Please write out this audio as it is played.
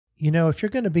If you're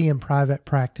going to be in private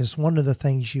practice, one of the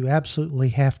things you absolutely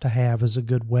have to have is a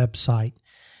good website.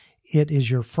 It is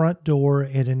your front door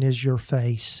and it is your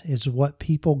face. It's what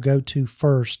people go to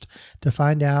first to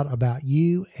find out about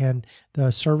you and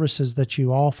the services that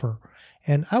you offer.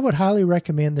 And I would highly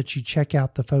recommend that you check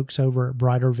out the folks over at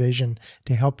Brighter Vision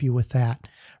to help you with that.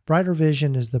 Brighter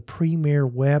Vision is the premier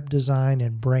web design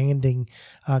and branding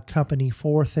company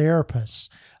for therapists.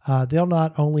 They'll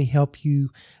not only help you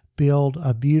build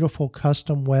a beautiful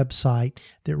custom website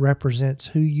that represents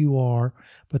who you are,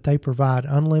 but they provide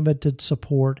unlimited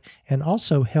support and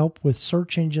also help with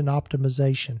search engine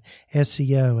optimization,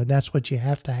 SEO, and that's what you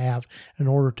have to have in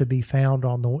order to be found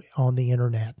on the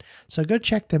internet. So go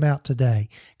check them out today.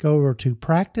 Go over to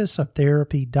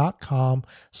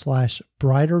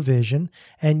practiceoftherapy.com/brightervision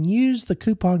and use the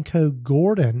coupon code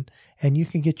Gordon, and you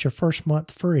can get your first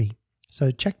month free. So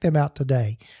check them out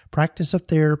today,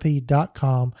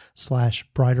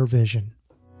 practiceoftherapy.com/brightervision.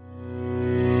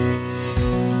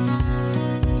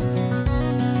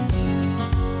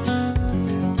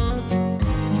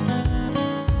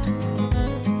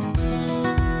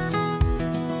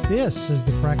 This is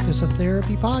the Practice of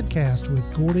Therapy podcast with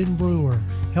Gordon Brewer,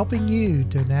 helping you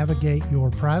to navigate your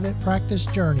private practice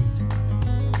journey.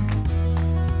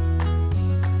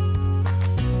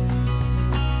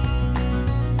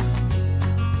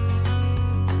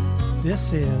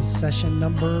 This is session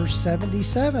number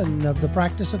 77 of the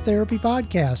Practice of Therapy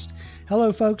podcast.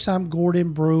 Hello, folks. I'm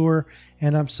Gordon Brewer,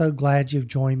 and I'm so glad you've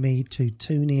joined me to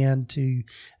tune in to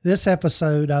this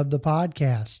episode of the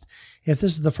podcast. If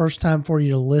this is the first time for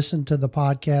you to listen to the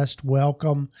podcast,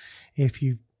 welcome. If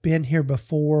you've been here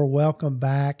before, welcome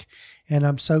back. And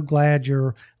I'm so glad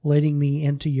you're letting me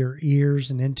into your ears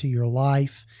and into your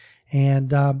life, and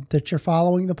that you're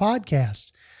following the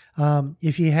podcast.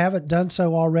 If you haven't done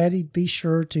so already, be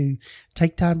sure to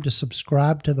take time to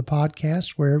subscribe to the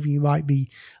podcast wherever you might be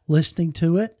listening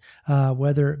to it,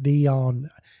 whether it be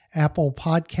on Apple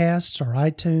Podcasts or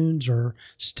iTunes or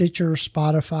Stitcher,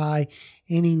 Spotify,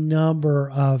 any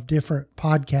number of different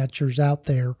podcatchers out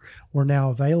there we're now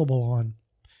available on.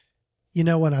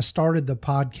 When I started the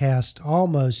podcast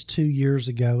almost 2 years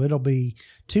ago, it'll be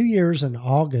 2 years in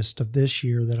August of this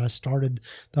year that I started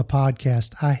the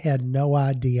podcast. I had no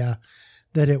idea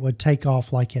that it would take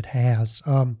off like it has.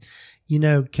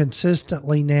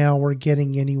 Consistently now we're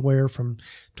getting anywhere from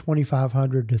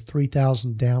 2,500 to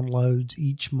 3,000 downloads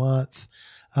each month.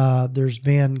 There's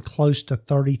been close to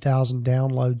 30,000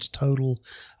 downloads total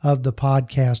of the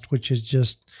podcast, which is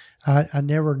just, I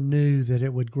never knew that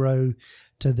it would grow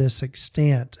to this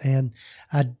extent. And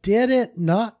I did it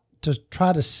not to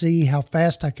try to see how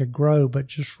fast I could grow, but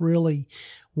just really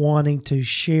wanting to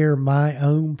share my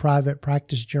own private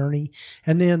practice journey,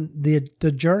 and then the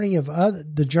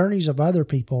journeys of other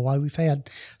people. We've had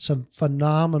some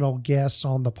phenomenal guests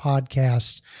on the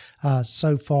podcast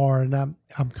so far, and I'm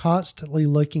constantly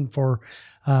looking for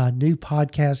new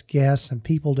podcast guests and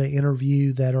people to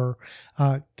interview that are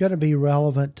going to be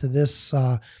relevant to this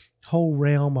whole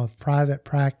realm of private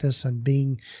practice and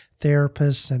being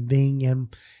therapists and being in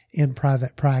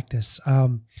private practice.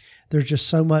 There's just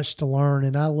so much to learn,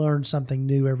 and I learn something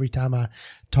new every time I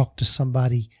talk to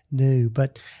somebody new.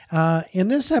 But in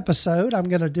this episode, I'm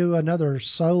going to do another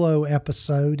solo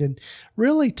episode and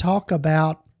really talk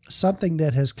about something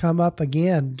that has come up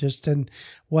again, just in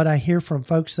what I hear from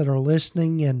folks that are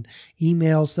listening and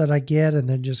emails that I get, and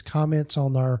then just comments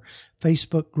on our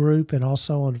Facebook group and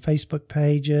also on Facebook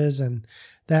pages and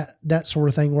that sort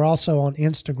of thing. We're also on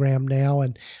Instagram now,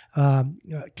 and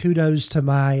kudos to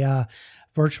my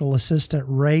virtual assistant,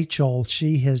 Rachel.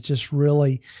 She has just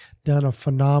really done a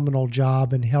phenomenal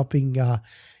job in helping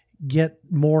get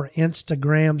more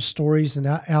Instagram stories and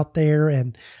out there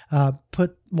and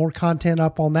put more content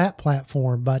up on that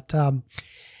platform. But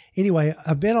anyway,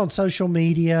 I've been on social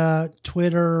media,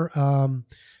 Twitter,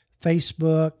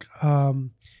 Facebook,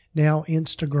 now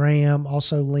Instagram,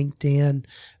 also LinkedIn.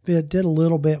 Did a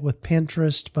little bit with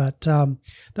Pinterest, but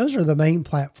those are the main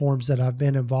platforms that I've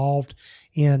been involved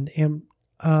in. And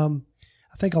I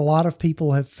think a lot of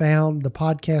people have found the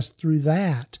podcast through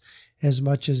that as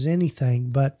much as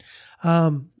anything. But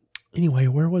anyway,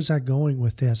 where was I going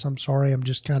with this? I'm sorry, I'm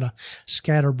just kind of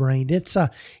scatterbrained. It's,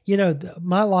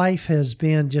 my life has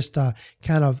been just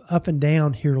kind of up and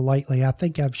down here lately. I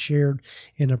think I've shared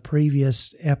in a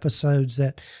previous episodes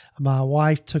that my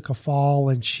wife took a fall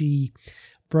and she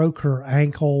broke her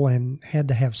ankle and had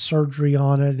to have surgery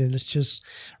on it. And it's just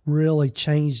really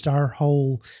changed our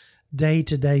whole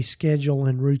day-to-day schedule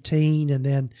and routine. And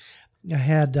then I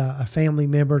had a family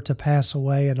member to pass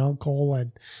away, an uncle,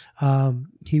 and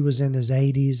he was in his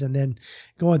 80s, and then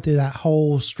going through that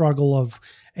whole struggle of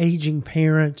aging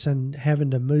parents and having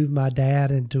to move my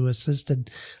dad into assisted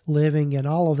living and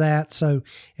all of that. So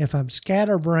if I'm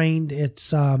scatterbrained,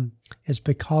 it's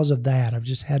because of that. I've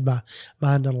just had my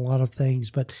mind on a lot of things,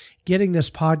 but getting this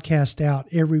podcast out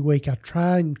every week, I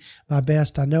try my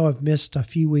best. I know I've missed a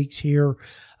few weeks here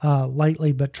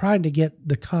lately, but trying to get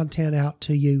the content out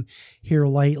to you here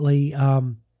lately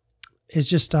is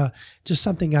just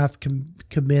something I've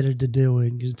committed to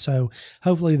doing. And so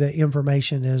hopefully the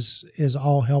information is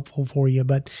all helpful for you.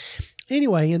 But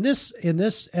anyway, in this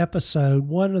episode,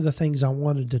 one of the things I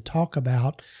wanted to talk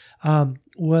about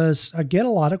was I get a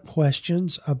lot of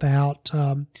questions about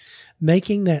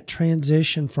making that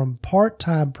transition from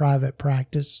part-time private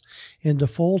practice into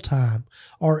full-time,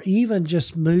 or even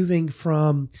just moving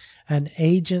from an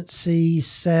agency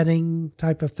setting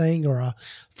type of thing or a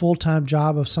full-time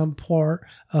job of some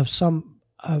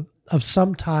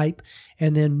type,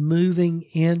 and then moving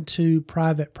into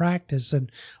private practice.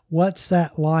 And what's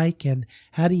that like, and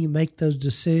how do you make those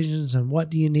decisions, and what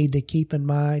do you need to keep in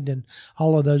mind, and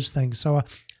all of those things. So I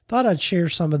thought I'd share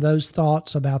some of those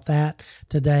thoughts about that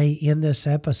today in this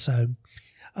episode.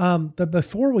 But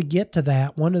before we get to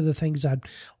that, one of the things I'd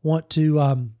want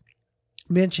to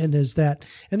mention is that,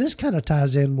 and this kind of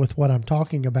ties in with what I'm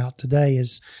talking about today,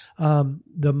 is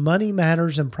the Money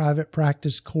Matters in Private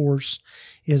Practice course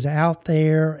is out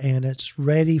there and it's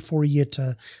ready for you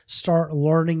to start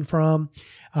learning from.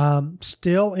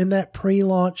 Still in that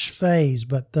pre-launch phase,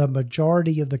 but the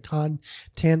majority of the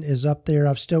content is up there.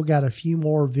 I've still got a few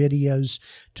more videos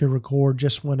to record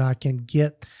just when I can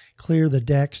clear the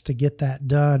decks to get that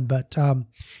done. But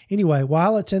anyway,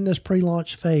 while it's in this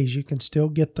pre-launch phase, you can still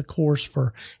get the course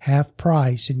for half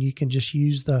price, and you can just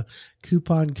use the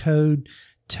coupon code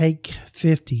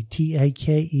TAKE50,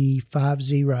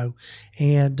 TAKE50.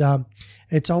 And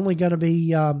it's only going to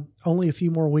be only a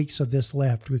few more weeks of this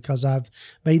left, because I've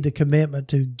made the commitment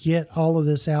to get all of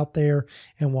this out there,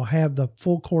 and we'll have the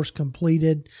full course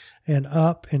completed and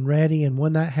up and ready. And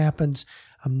when that happens,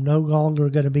 I'm no longer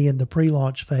going to be in the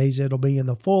pre-launch phase. It'll be in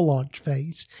the full launch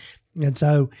phase. And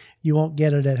so you won't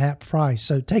get it at half price.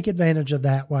 So take advantage of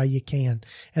that while you can.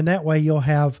 And that way you'll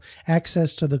have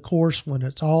access to the course when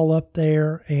it's all up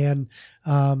there, and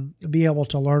be able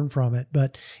to learn from it.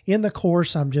 But in the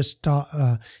course, I'm just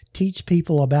teach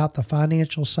people about the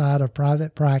financial side of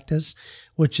private practice,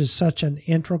 which is such an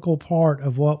integral part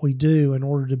of what we do in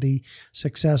order to be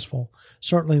successful.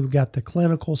 Certainly, we've got the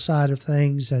clinical side of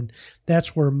things, and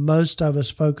that's where most of us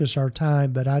focus our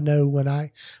time. But I know when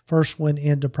I first went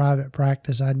into private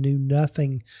practice, I knew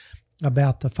nothing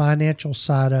about the financial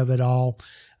side of it all,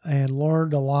 and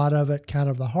learned a lot of it kind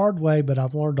of the hard way, but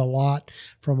I've learned a lot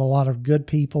from a lot of good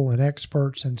people and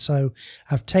experts. And so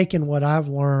I've taken what I've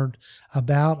learned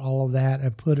about all of that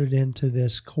and put it into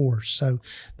this course. So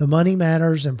the Money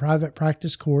Matters in Private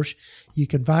Practice course, you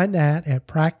can find that at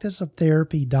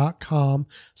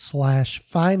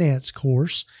practiceoftherapy.com/finance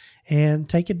course, and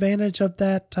take advantage of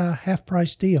that half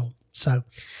price deal. So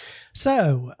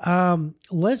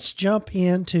let's jump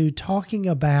into talking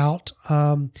about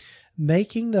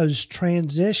making those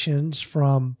transitions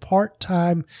from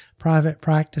part-time private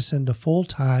practice into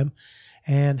full-time,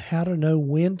 and how to know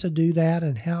when to do that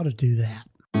and how to do that.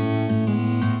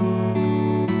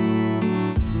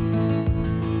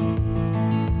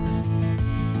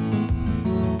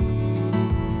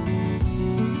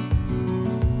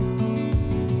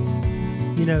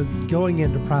 You know, going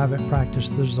into private practice,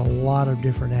 there's a lot of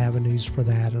different avenues for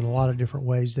that, and a lot of different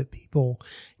ways that people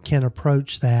can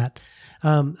approach that.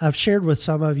 I've shared with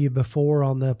some of you before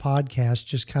on the podcast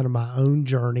just kind of my own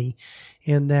journey,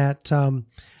 in that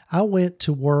I went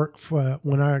to work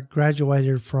when I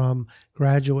graduated from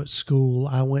graduate school.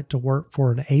 I went to work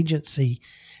for an agency,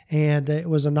 and it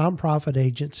was a nonprofit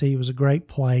agency. It was a great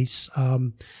place.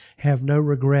 Have no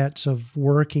regrets of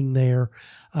working there.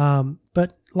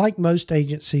 But like most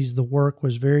agencies, the work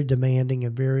was very demanding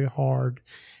and very hard,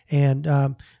 and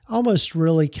almost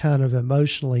really kind of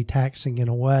emotionally taxing in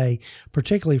a way,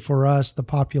 particularly for us, the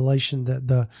population that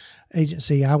the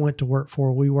agency I went to work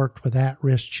for. We worked with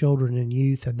at-risk children and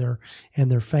youth and their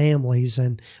families,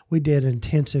 and we did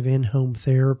intensive in-home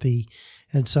therapy.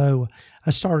 And so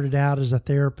I started out as a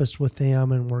therapist with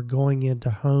them, and we're going into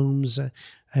homes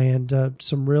and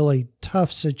some really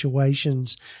tough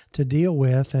situations to deal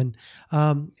with. And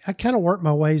I kind of worked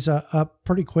my ways up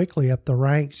pretty quickly up the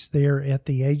ranks there at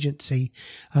the agency.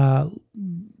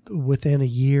 Within a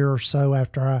year or so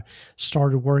after I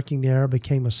started working there, I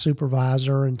became a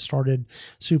supervisor and started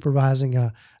supervising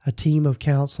a team of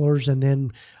counselors, and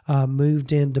then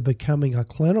moved into becoming a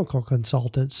clinical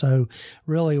consultant. So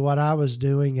really what I was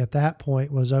doing at that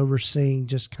point was overseeing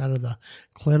just kind of the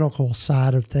clinical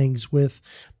side of things with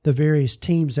the various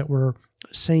teams that were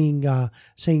seeing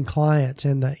clients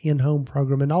in the in-home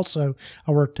program. And also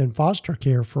I worked in foster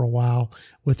care for a while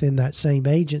within that same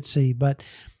agency. But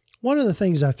one of the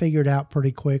things I figured out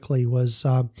pretty quickly was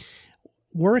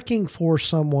working for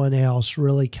someone else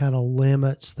really kind of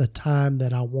limits the time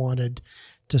that I wanted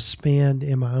to spend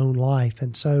in my own life.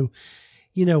 And so,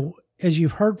 as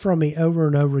you've heard from me over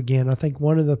and over again, I think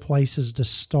one of the places to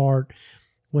start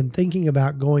when thinking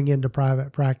about going into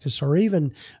private practice, or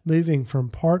even moving from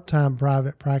part-time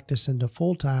private practice into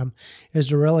full-time, is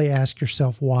to really ask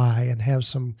yourself why and have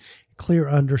some clear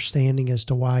understanding as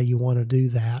to why you want to do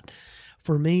that.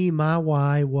 For me, my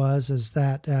why is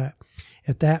that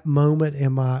at that moment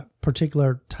in my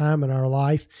particular time in our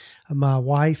life, my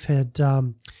wife had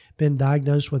been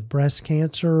diagnosed with breast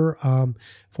cancer.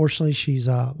 Fortunately, she's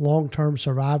a long-term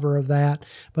survivor of that.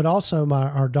 But also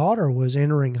our daughter was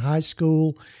entering high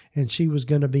school, and she was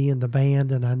going to be in the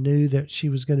band, and I knew that she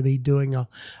was going to be doing a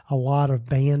lot of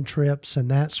band trips and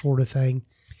that sort of thing.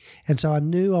 And so I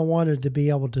knew I wanted to be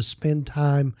able to spend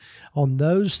time on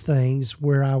those things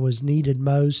where I was needed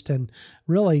most, and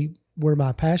really where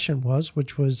my passion was,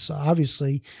 which was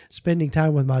obviously spending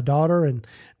time with my daughter and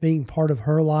being part of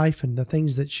her life and the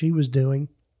things that she was doing,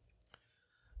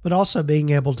 but also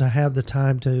being able to have the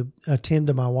time to attend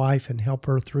to my wife and help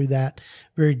her through that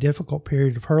very difficult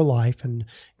period of her life and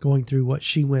going through what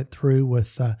she went through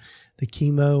with the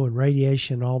chemo and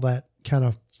radiation, all that kind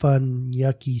of fun,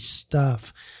 yucky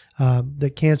stuff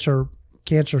that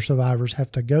cancer survivors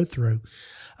have to go through.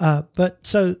 But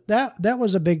so that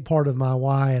was a big part of my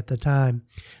why at the time.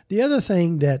 The other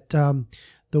thing that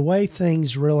the way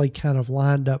things really kind of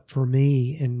lined up for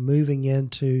me in moving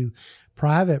into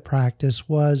private practice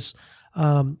was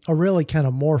a really kind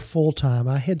of more full-time.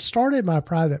 I had started my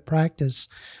private practice,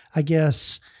 I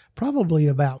guess, probably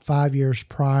about 5 years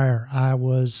prior. I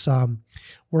was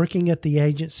working at the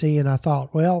agency, and I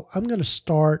thought, well, I'm going to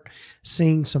start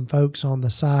seeing some folks on the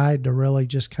side to really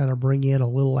just kind of bring in a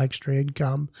little extra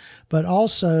income, but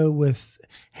also with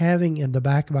having in the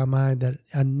back of my mind that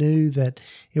I knew that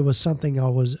it was something I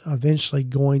was eventually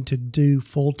going to do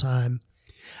full-time.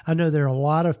 I know there are a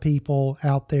lot of people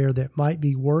out there that might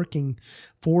be working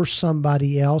for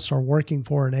somebody else or working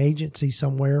for an agency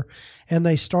somewhere, and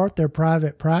they start their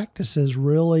private practices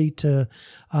really to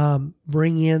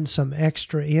bring in some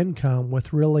extra income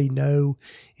with really no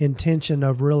intention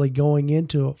of really going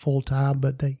into it full time,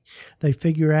 but they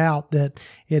figure out that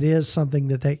it is something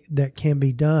that can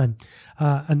be done.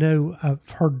 I know I've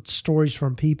heard stories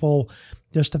from people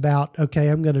just about, okay,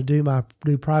 I'm going to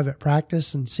do private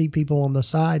practice and see people on the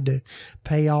side to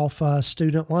pay off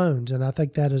student loans. And I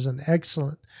think that is an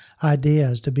excellent idea,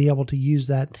 is to be able to use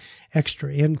that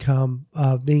extra income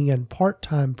being in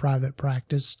part-time private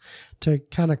practice to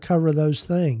kind of cover those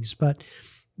things. But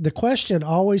the question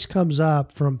always comes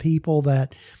up from people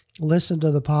that listen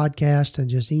to the podcast and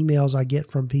just emails I get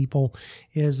from people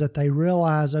is that they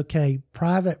realize, okay,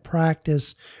 private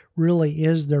practice really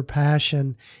is their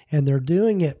passion, and they're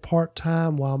doing it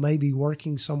part-time while maybe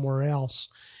working somewhere else,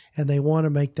 and they want to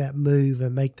make that move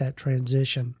and make that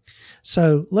transition.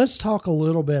 So let's talk a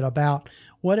little bit about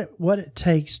what it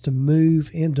takes to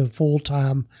move into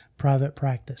full-time private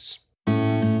practice.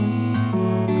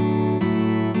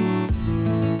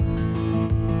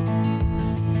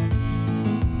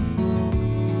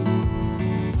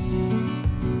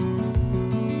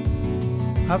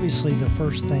 Obviously, the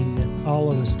first thing that all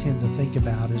of us tend to think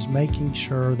about is making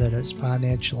sure that it's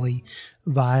financially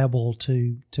viable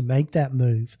to make that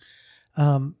move.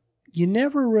 You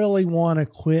never really want to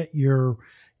quit your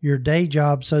day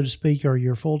job, so to speak, or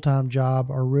your full-time job,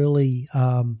 or really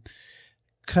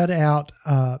cut out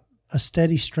a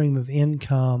steady stream of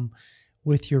income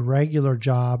with your regular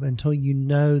job until you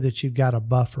know that you've got a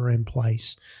buffer in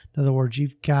place. In other words,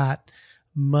 you've got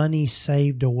money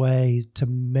saved away to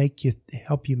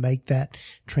help you make that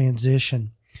transition.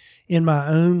 In my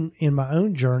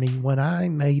own journey, when I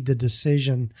made the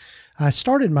decision, I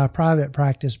started my private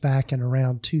practice back in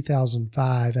around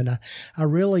 2005, and I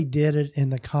really did it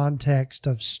in the context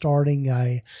of starting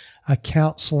a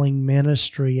counseling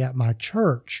ministry at my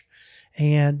church.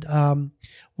 And I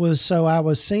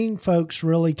was seeing folks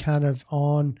really kind of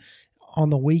on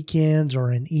the weekends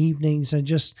or in evenings, and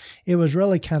just it was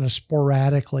really kind of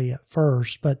sporadically at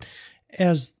first. But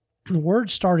as the word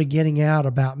started getting out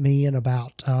about me and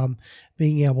about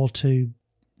being able to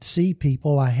see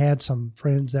people, I had some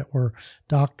friends that were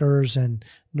doctors and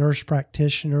nurse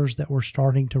practitioners that were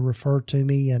starting to refer to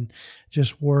me, and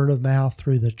just word of mouth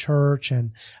through the church.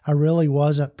 And I really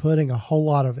wasn't putting a whole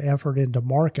lot of effort into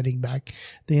marketing back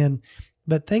then,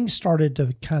 but things started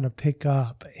to kind of pick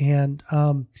up. And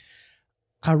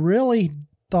I really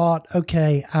thought,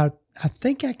 okay, I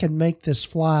think I can make this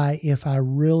fly if I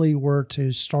really were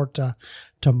to start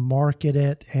to market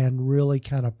it and really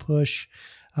kind of push,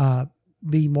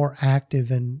 be more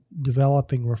active in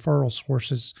developing referral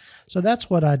sources. So that's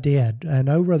what I did. And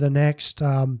over the next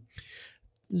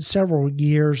several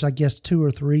years, I guess 2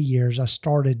 or 3 years, I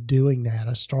started doing that.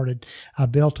 I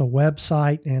built a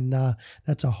website, and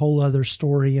that's a whole other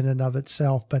story in and of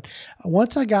itself. But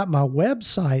once I got my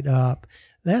website up,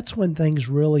 that's when things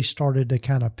really started to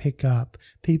kind of pick up.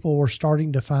 People were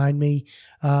starting to find me.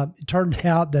 It turned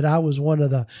out that I was one of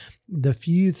the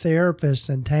few therapists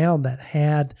in town that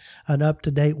had an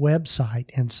up-to-date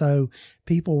website. And so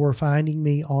people were finding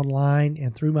me online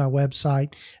and through my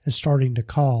website and starting to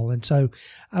call. And so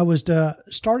I was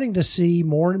starting to see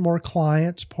more and more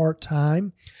clients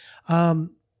part-time.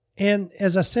 And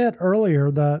as I said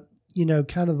earlier,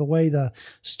 kind of the way the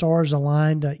stars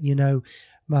aligned,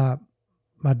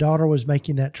 my daughter was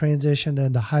making that transition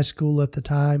into high school at the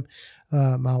time.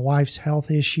 My wife's health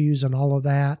issues and all of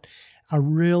that. I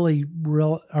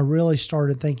really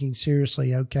started thinking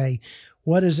seriously, okay,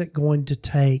 what is it going to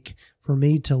take for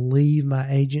me to leave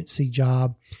my agency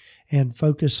job and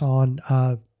focus on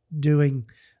doing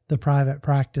the private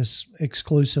practice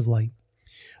exclusively?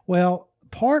 Well,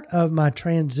 part of my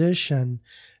transition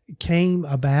came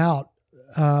about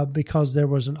because there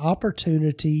was an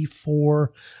opportunity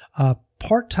for a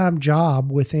part-time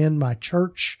job within my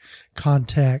church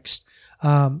context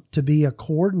to be a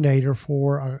coordinator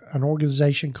for an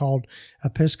organization called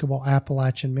Episcopal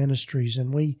Appalachian Ministries.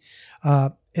 And we,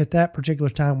 at that particular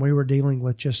time, we were dealing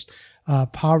with just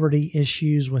poverty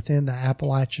issues within the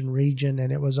Appalachian region.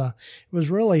 And it was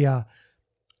really a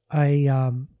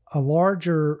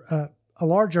larger,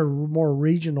 more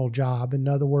regional job. In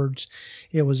other words,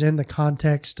 it was in the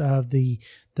context of the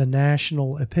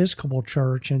National Episcopal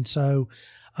Church. And so,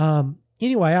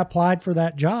 anyway, I applied for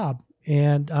that job,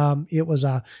 and it was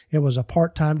a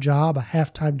part-time job, a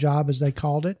half-time job as they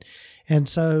called it. And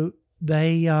so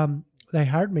they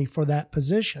hired me for that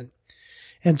position.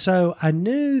 And so I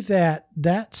knew that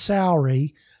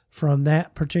salary from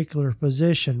that particular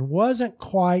position wasn't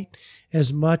quite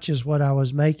as much as what I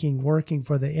was making working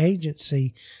for the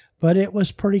agency, but it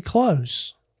was pretty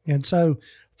close. And so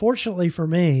fortunately for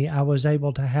me, I was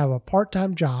able to have a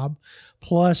part-time job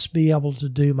plus be able to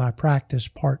do my practice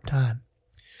part-time.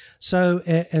 So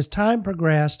as time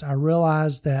progressed, I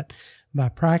realized that my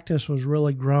practice was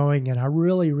really growing, and I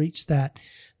really reached that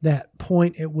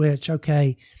point at which,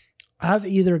 okay, I've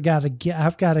got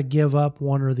to give up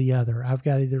one or the other. I've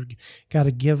got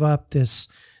to give up this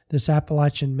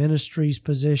Appalachian Ministries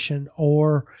position,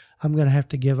 or I'm going to have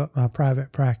to give up my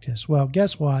private practice. Well,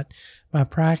 guess what? My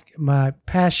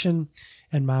passion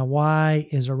and my why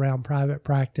is around private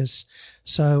practice.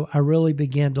 So I really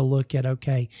began to look at,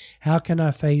 okay, how can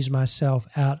I phase myself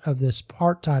out of this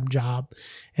part-time job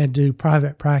and do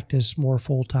private practice more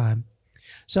full-time?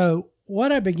 So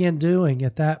what I began doing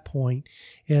at that point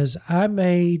is I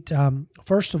made,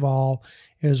 first of all,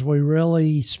 is we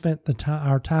really spent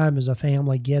our time as a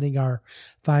family getting our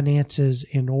finances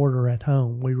in order at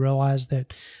home. We realized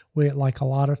that like a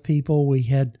lot of people, we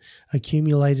had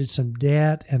accumulated some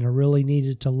debt, and I really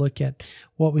needed to look at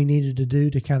what we needed to do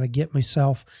to kind of get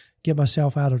myself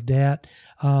out of debt.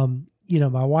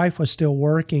 My wife was still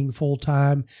working full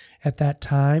time at that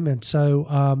time, and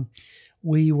so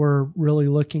we were really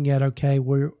looking at, okay,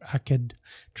 where I could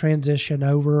transition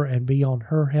over and be on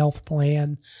her health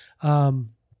plan,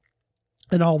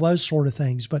 and all those sort of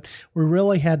things. But we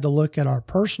really had to look at our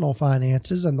personal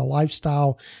finances and the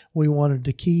lifestyle we wanted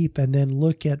to keep, and then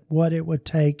look at what it would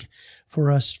take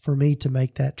for me to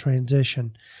make that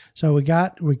transition. So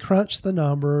we crunched the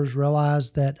numbers,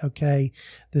 realized that, okay,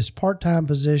 this part-time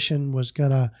position was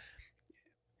going to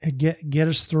get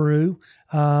us through.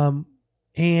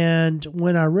 And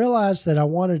when I realized that I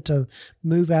wanted to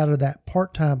move out of that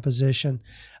part-time position,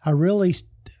 I really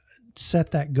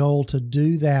set that goal to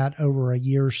do that over a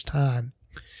year's time.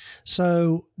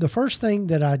 So the first thing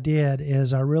that I did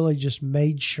is I really just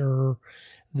made sure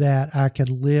that I could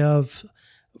live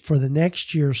for the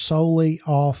next year solely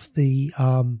off the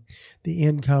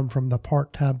income from the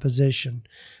part-time position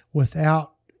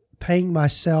without paying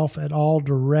myself at all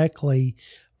directly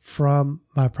from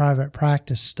my private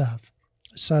practice stuff.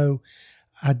 So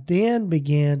I then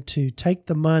began to take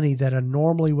the money that I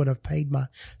normally would have paid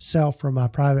myself from my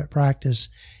private practice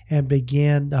and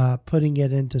began putting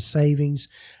it into savings.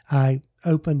 I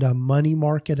opened a money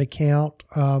market account,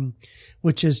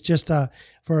 which is just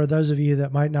for those of you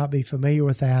that might not be familiar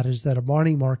with that, is that a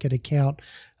money market account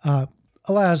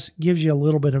gives you a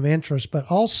little bit of interest, but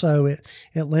also it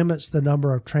limits the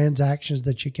number of transactions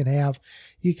that you can have.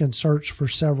 You can search for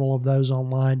several of those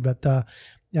online, but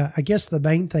I guess the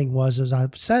main thing is I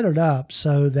set it up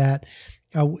so that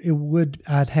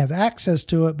I'd have access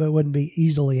to it, but it wouldn't be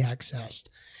easily accessed.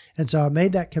 And so I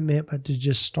made that commitment to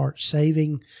just start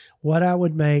saving what I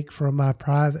would make from my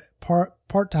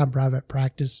part-time private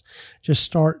practice, just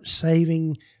start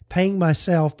saving, paying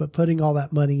myself, but putting all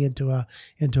that money into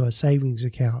a savings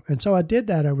account. And so I did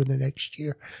that over the next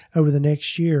year.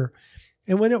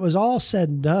 And when it was all said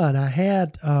and done, I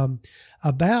had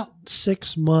about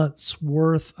 6 months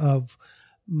worth of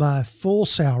my full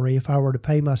salary, if I were to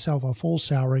pay myself a full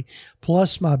salary,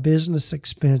 plus my business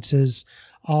expenses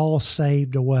all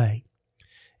saved away.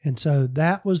 And so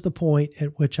that was the point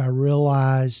at which I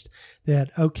realized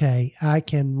that, okay, I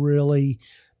can really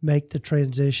make the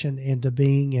transition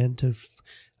into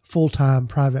full-time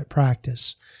private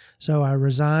practice. So I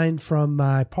resigned from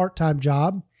my part-time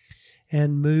job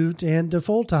and moved into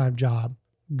full-time job.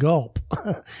 Gulp.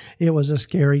 It was a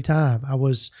scary time. I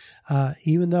was,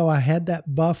 even though I had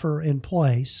that buffer in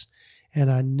place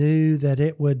and I knew that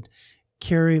it would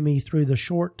carry me through the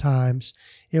short times,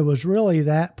 it was really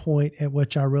that point at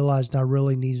which I realized I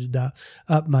really needed to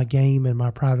up my game in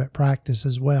my private practice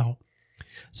as well.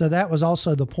 So that was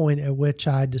also the point at which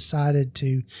I decided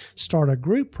to start a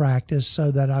group practice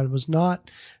so that I was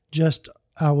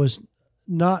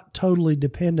not totally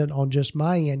dependent on just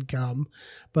my income,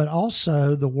 but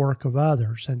also the work of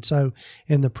others. And so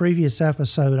in the previous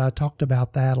episode, I talked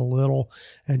about that a little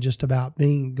and just about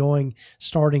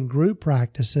starting group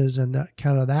practices and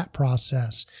that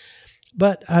process.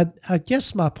 But I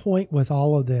guess my point with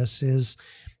all of this is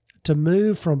to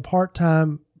move from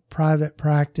part-time private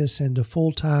practice into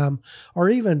full-time, or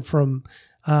even from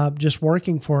just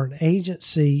working for an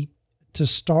agency to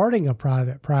starting a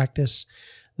private practice.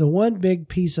 The one big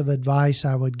piece of advice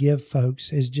I would give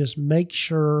folks is just make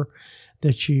sure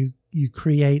that you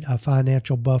create a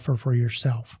financial buffer for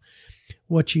yourself.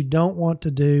 What you don't want to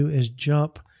do is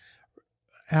jump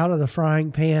out of the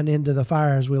frying pan into the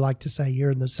fire, as we like to say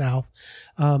here in the South,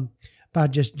 by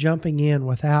just jumping in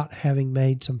without having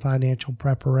made some financial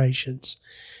preparations.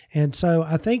 And so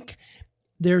I think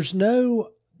there's no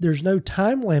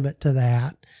time limit to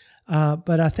that.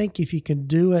 But I think if you can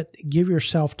do it, give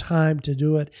yourself time to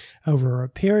do it over a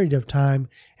period of time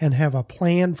and have a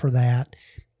plan for that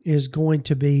is going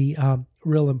to be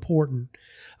real important.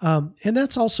 And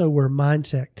that's also where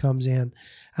mindset comes in.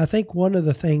 I think one of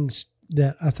the things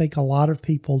that I think a lot of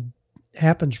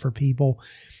happens for people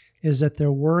is that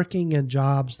they're working in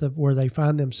jobs where they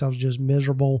find themselves just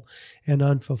miserable and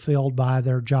unfulfilled by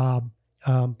their job.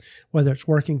 Whether it's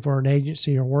working for an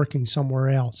agency or working somewhere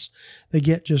else, they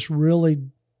get just really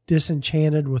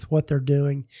disenchanted with what they're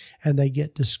doing and they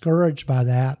get discouraged by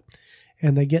that.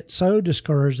 And they get so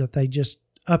discouraged that they just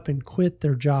up and quit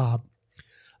their job.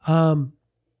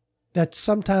 That's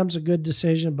sometimes a good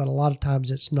decision, but a lot of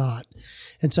times it's not.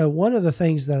 And so one of the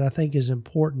things that I think is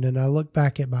important, and I look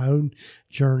back at my own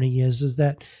journey, is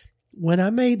that when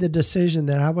I made the decision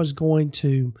that I was going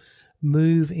to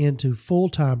move into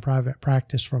full-time private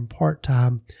practice from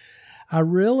part-time, I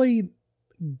really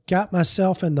got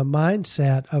myself in the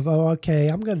mindset of, okay,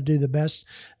 I'm going to do the best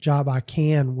job I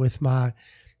can with my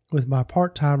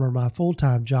part-time or my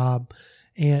full-time job,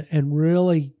 and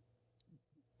really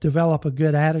develop a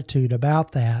good attitude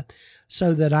about that,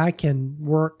 so that I can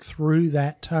work through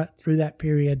that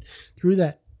period, through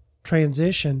that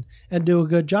transition, and do a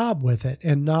good job with it,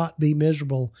 and not be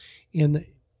miserable in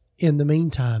the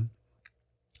meantime.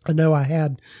 I know I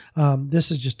had, this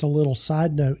is just a little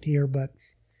side note here, but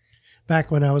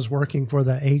back when I was working for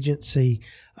the agency,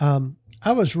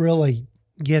 I was really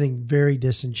getting very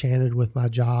disenchanted with my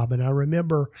job. And I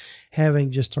remember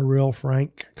having just a real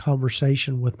frank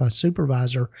conversation with my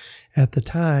supervisor at the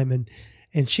time.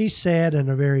 And she said in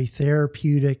a very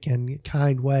therapeutic and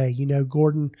kind way,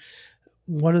 Gordon,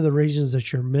 one of the reasons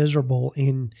that you're miserable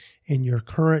in your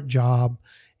current job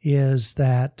is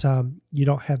that you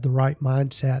don't have the right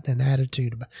mindset and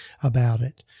attitude about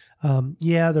it.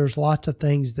 Yeah, there's lots of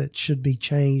things that should be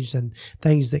changed and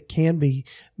things that can be,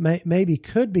 maybe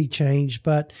could be changed,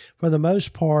 but for the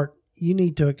most part, you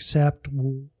need to accept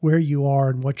where you are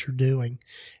and what you're doing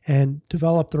and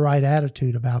develop the right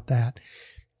attitude about that.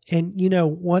 And,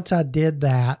 once I did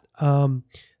that,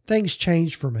 things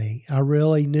changed for me. I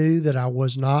really knew that I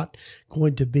was not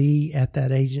going to be at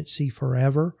that agency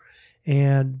forever.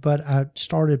 But I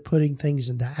started putting things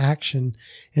into action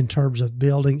in terms of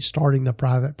starting the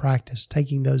private practice,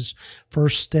 taking those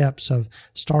first steps of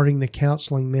starting the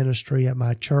counseling ministry at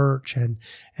my church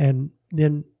and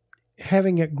then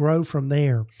having it grow from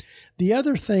there. The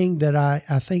other thing that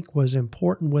I think was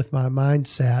important with my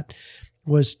mindset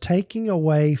was taking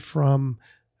away from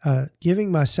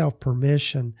giving myself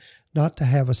permission not to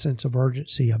have a sense of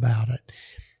urgency about it.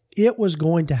 It was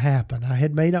going to happen. I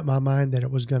had made up my mind that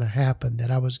it was going to happen,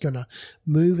 that I was going to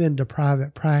move into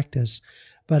private practice.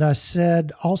 But I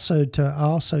said I also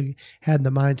had the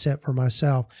mindset for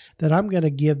myself that I'm going to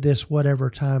give this whatever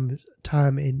time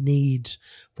it needs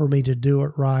for me to do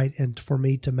it right and for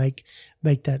me to make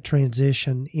that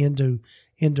transition into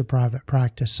private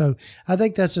practice. So I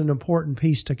think that's an important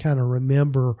piece to kind of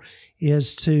remember,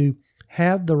 is to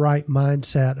have the right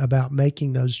mindset about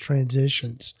making those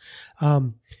transitions.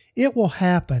 It will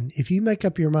happen. If you make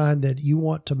up your mind that you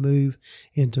want to move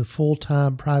into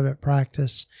full-time private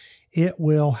practice, it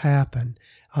will happen.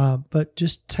 But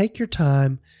just take your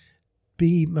time,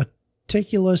 be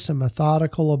meticulous and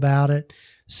methodical about it,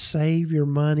 save your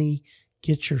money,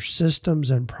 get your systems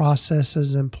and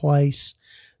processes in place,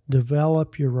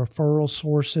 develop your referral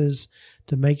sources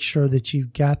to make sure that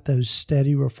you've got those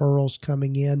steady referrals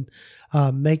coming in.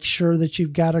 Make sure that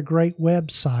you've got a great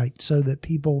website so that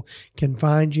people can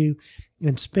find you,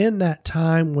 and spend that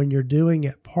time when you're doing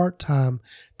it part-time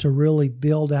to really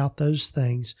build out those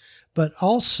things, but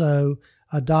also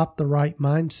adopt the right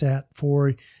mindset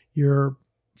for your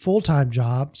full-time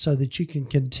job so that you can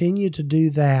continue to do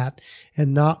that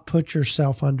and not put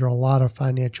yourself under a lot of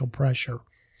financial pressure.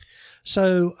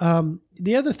 So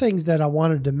the other things that I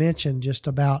wanted to mention just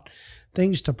about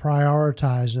things to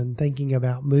prioritize and thinking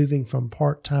about moving from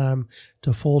part-time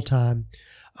to full-time,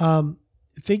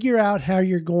 figure out how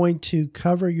you're going to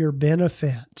cover your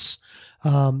benefits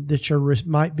that you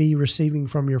might be receiving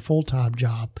from your full-time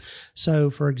job.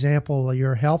 So, for example,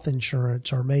 your health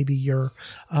insurance, or maybe your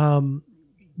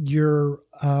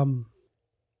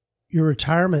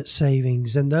retirement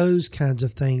savings and those kinds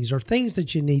of things, are things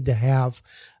that you need to have,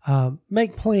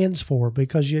 make plans for,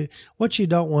 because what you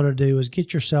don't want to do is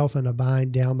get yourself in a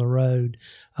bind down the road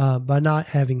by not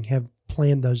having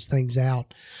planned those things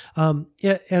out.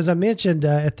 As I mentioned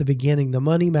at the beginning, the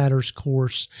Money Matters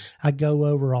course, I go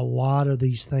over a lot of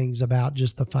these things about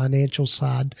just the financial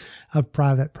side of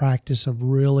private practice, of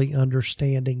really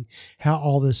understanding how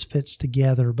all this fits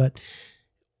together. But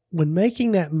when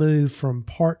making that move from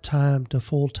part-time to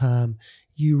full-time,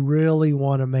 you really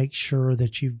want to make sure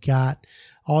that you've got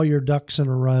all your ducks in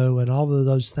a row and all of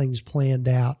those things planned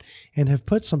out and have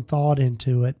put some thought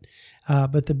into it.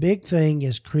 But the big thing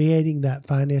is creating that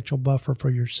financial buffer for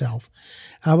yourself.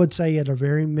 I would say at a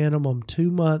very minimum 2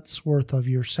 months worth of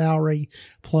your salary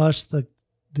plus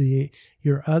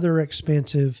your other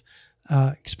expenses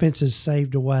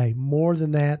saved away. More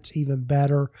than that's even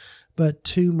better, but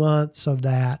 2 months of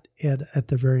that at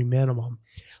the very minimum.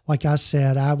 Like I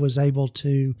said, I was able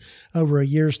to, over a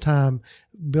year's time,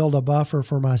 build a buffer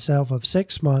for myself of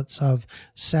 6 months of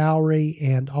salary,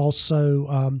 and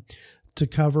also to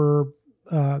cover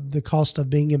the cost of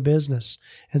being in business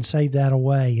and save that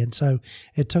away. And so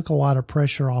it took a lot of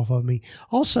pressure off of me.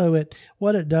 Also,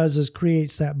 what it does is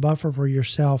creates that buffer for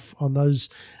yourself on those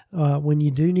when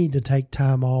you do need to take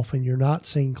time off and you're not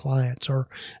seeing clients, or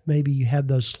maybe you have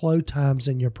those slow times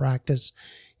in your practice.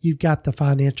 You've got the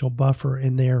financial buffer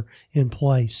in there in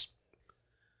place.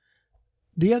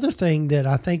 The other thing that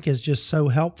I think is just so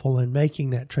helpful in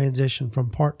making that transition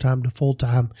from part-time to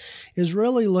full-time is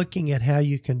really looking at how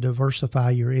you can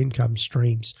diversify your income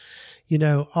streams.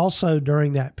 Also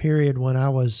during that period when I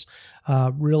was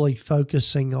really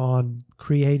focusing on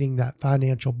creating that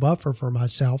financial buffer for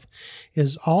myself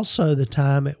is also the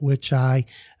time at which I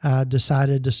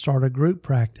decided to start a group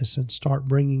practice and start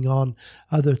bringing on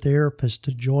other therapists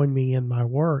to join me in my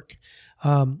work.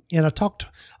 And I talked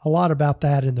a lot about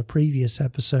that in the previous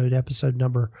episode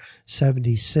number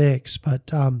 76.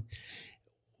 But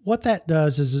what that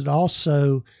does is it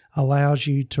also allows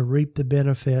you to reap the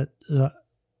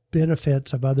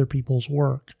benefits of other people's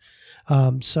work.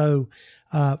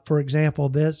 For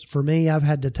example, for me, I've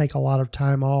had to take a lot of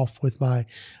time off with my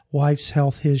wife's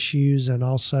health issues and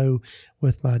also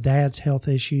with my dad's health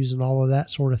issues and all of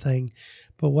that sort of thing.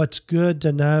 But what's good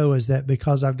to know is that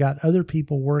because I've got other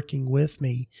people working with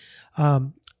me,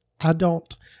 I'm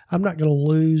not going to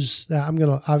lose that. I'm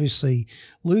going to obviously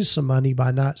lose some money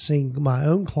by not seeing my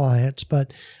own clients,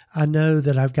 but I know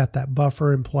that I've got that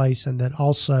buffer in place, and that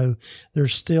also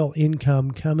there's still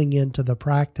income coming into the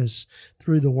practice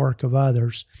through the work of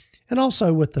others. And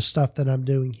also with the stuff that I'm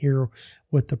doing here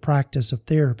with the practice of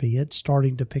therapy, it's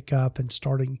starting to pick up and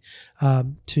starting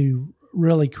to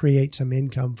really create some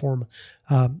income for,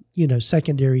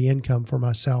 secondary income for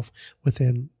myself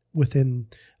within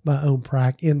my own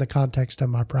practice, in the context of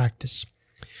my practice.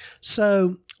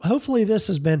 So hopefully this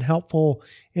has been helpful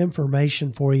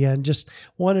information for you, and just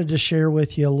wanted to share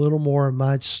with you a little more of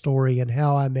my story and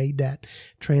how I made that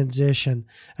transition.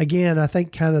 Again, I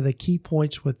think kind of the key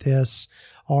points with this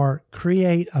are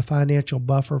create a financial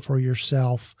buffer for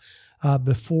yourself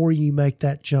before you make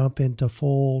that jump into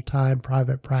full-time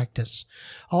private practice.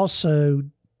 Also,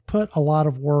 put a lot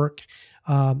of work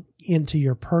into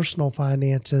your personal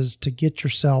finances to get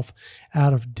yourself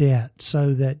out of debt,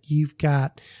 so that you've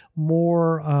got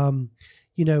more,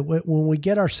 when we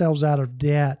get ourselves out of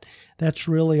debt, that's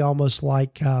really almost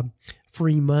like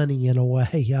free money in a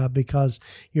way, because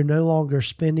you're no longer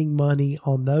spending money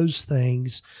on those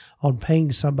things, on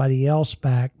paying somebody else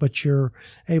back, but you're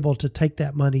able to take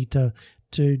that money to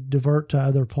divert to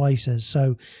other places.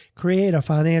 So create a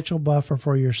financial buffer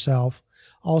for yourself.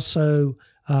 Also,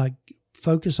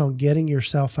 focus on getting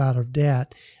yourself out of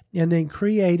debt, and then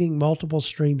creating multiple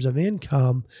streams of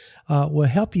income will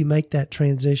help you make that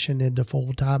transition into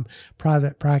full-time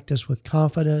private practice with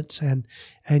confidence, and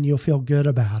you'll feel good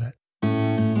about it.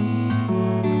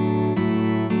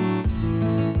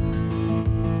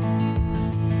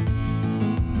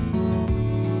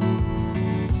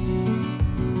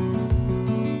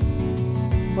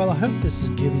 Well, I hope this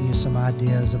is giving you some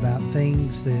ideas about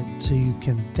things that you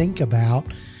can think about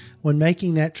when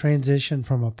making that transition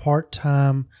from a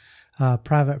part-time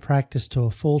private practice to a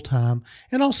full-time,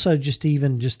 and also just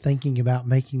thinking about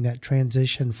making that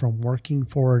transition from working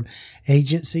for an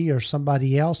agency or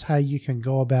somebody else, how you can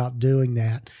go about doing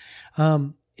that.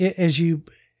 As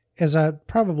I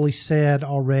probably said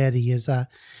already, is I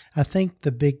think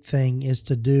the big thing is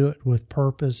to do it with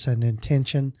purpose and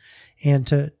intention, and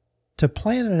to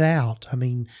plan it out. I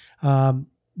mean,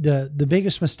 the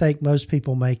biggest mistake most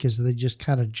people make is they just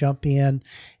kind of jump in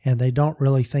and they don't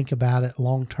really think about it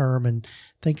long term and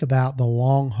think about the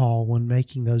long haul when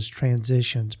making those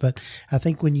transitions. But I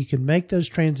think when you can make those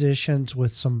transitions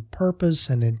with some purpose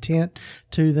and intent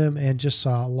to them, and just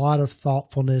a lot of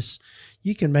thoughtfulness,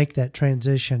 you can make that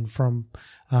transition from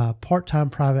part-time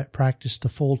private practice to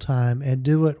full-time, and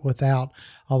do it without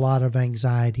a lot of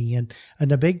anxiety. And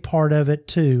a big part of it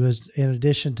too is, in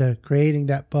addition to creating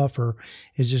that buffer,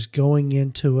 is just going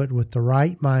into it with the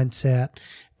right mindset,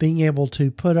 being able to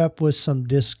put up with some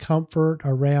discomfort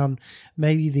around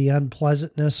maybe the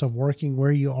unpleasantness of working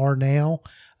where you are now,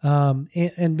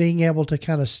 and being able to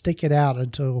kind of stick it out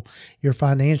until you're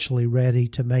financially ready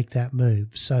to make that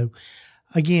move. So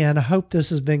again, I hope this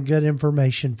has been good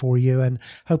information for you, and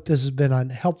hope this has been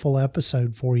a helpful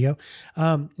episode for you.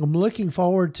 I'm looking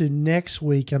forward to next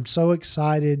week. I'm so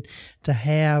excited to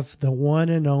have the one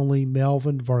and only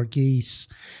Melvin Varghese.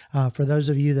 For those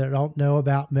of you that don't know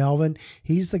about Melvin,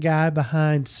 he's the guy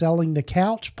behind Selling the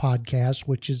Couch podcast,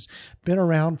 which has been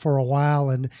around for a while,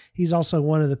 and he's also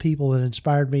one of the people that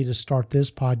inspired me to start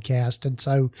this podcast. And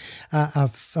so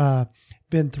I've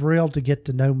been thrilled to get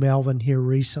to know Melvin here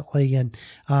recently, and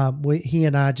he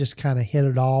and I just kind of hit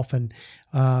it off, and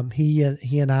he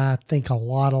and I think a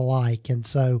lot alike, and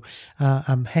so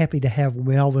I'm happy to have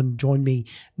Melvin join me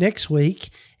next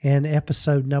week in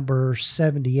episode number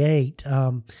 78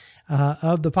 of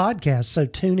the podcast. So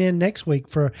tune in next week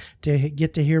to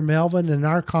get to hear Melvin and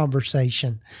our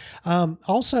conversation.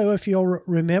 Also, if you'll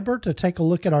remember to take a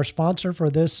look at our sponsor for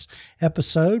this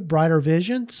episode, Brighter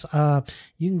Visions.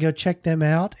 You can go check them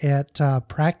out at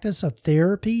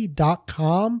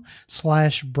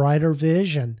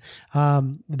practiceoftherapy.com/brightervision.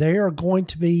 They are going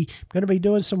to be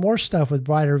doing some more stuff with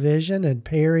Brighter Vision and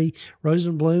Perry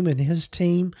Rosenblum and his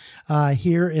team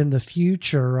here in the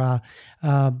future.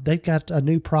 They've got a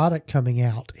new product coming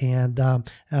out, and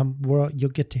you'll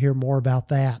get to hear more about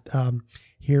that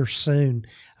here soon.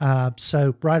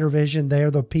 So Brighter Vision, they're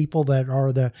the people that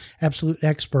are the absolute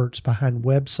experts behind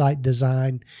website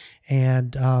design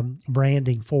and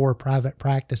branding for private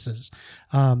practices.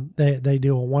 They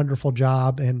do a wonderful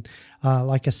job. And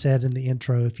like I said in the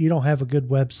intro, if you don't have a good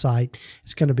website,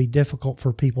 it's going to be difficult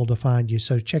for people to find you.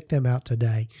 So check them out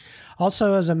today.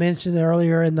 Also, as I mentioned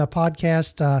earlier in the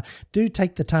podcast, do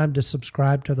take the time to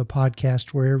subscribe to the podcast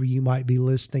wherever you might be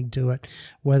listening to it,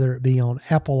 whether it be on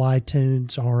Apple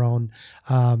iTunes or on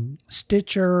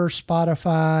Stitcher,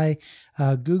 Spotify,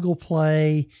 Google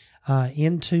Play,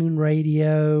 Intune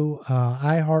Radio,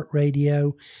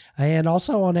 iHeartRadio, and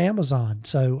also on Amazon.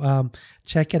 So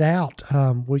check it out.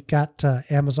 We've got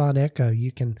Amazon Echo.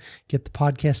 You can get the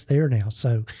podcast there now.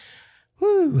 So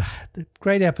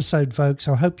great episode, folks.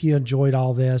 I hope you enjoyed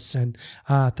all this, and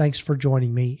thanks for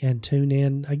joining me, and tune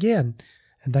in again.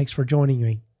 And thanks for joining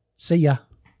me. See ya.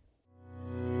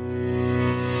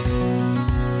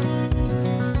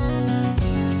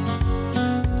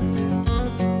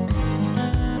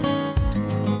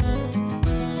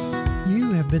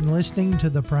 Been listening to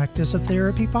the Practice of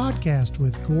Therapy podcast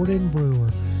with Gordon Brewer.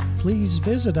 Please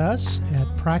visit us at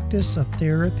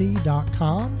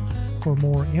practiceoftherapy.com for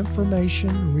more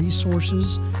information,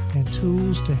 resources, and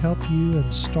tools to help you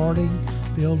in starting,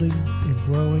 building, and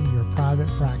growing your private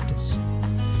practice.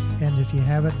 And if you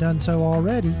haven't done so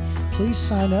already, please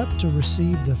sign up to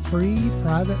receive the free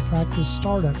private practice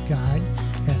startup guide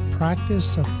at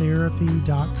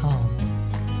practiceoftherapy.com.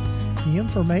 The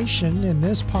information in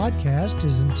this podcast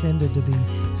is intended to be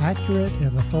accurate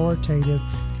and authoritative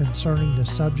concerning the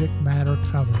subject matter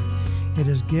covered. It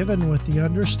is given with the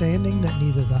understanding that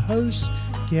neither the hosts,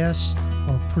 guests,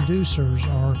 or producers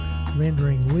are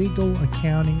rendering legal,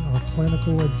 accounting, or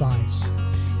clinical advice.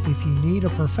 If you need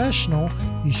a professional,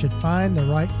 you should find the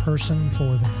right person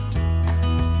for that.